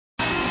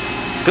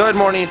Good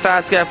morning,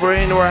 Fast Gap. We're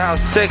in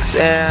warehouse 6,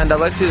 and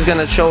Alexy is going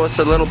to show us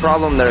a little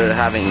problem they're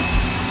having.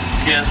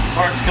 Yes,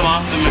 parts come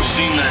off the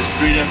machine. There's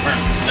 3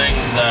 different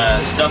things.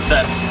 Stuff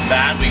that's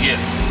bad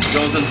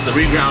goes into the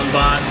reground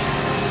box.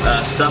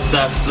 Stuff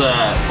that's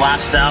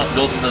flashed out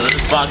goes into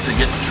this box. It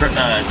gets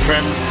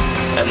trimmed.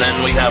 And then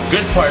we have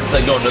good parts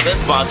that go into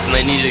this box, and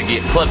they need to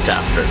get clipped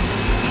after.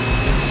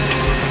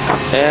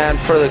 And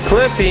for the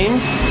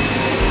clipping,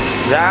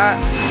 that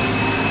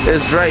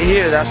is right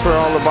here. That's where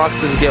all the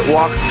boxes get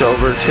walked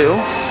over to.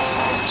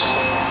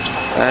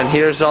 And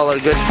here's all our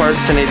good parts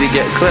that need to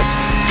get clipped.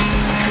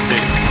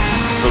 Okay.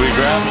 So we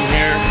grab them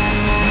here,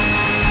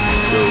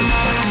 go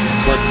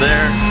clip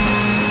there,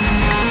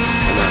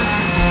 and then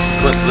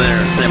clip there,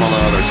 same on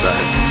the other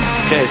side.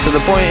 Okay, so the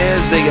point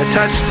is they get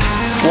touched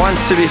once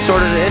to be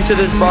sorted into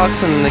this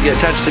box, and then they get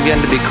touched again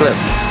to be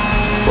clipped.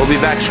 We'll be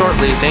back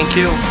shortly. Thank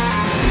you.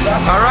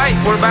 Alright,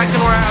 we're back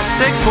in warehouse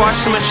 6. Watch,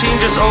 the machine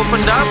just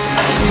opened up.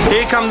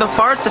 Here come the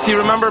parts. If you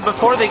remember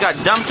before, they got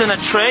dumped in a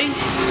tray.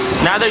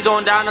 Now they're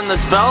going down in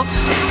this belt.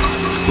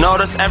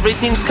 Notice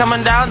everything's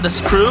coming down. The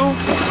screw,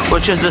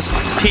 which is this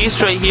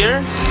piece right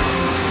here.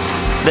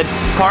 The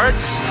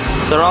parts,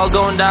 they're all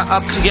going down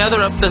up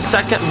together up the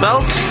second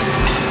belt,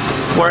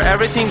 where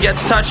everything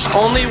gets touched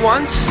only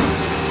once.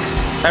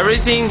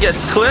 Everything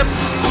gets clipped.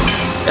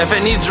 If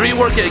it needs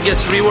rework, it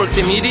gets reworked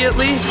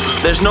immediately.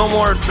 There's no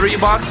more 3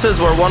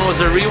 boxes where one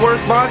was a rework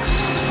box.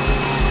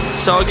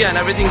 So again,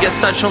 everything gets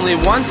touched only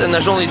once, and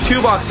there's only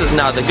 2 boxes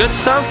now, the good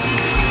stuff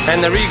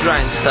and the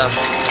regrind stuff.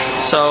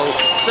 So,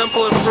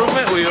 simple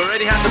improvement. We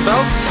already had the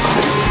belts.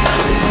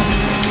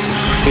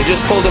 We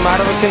just pulled them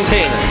out of a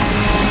container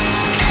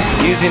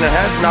using our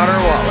heads, not our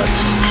wallets.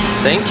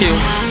 Thank you.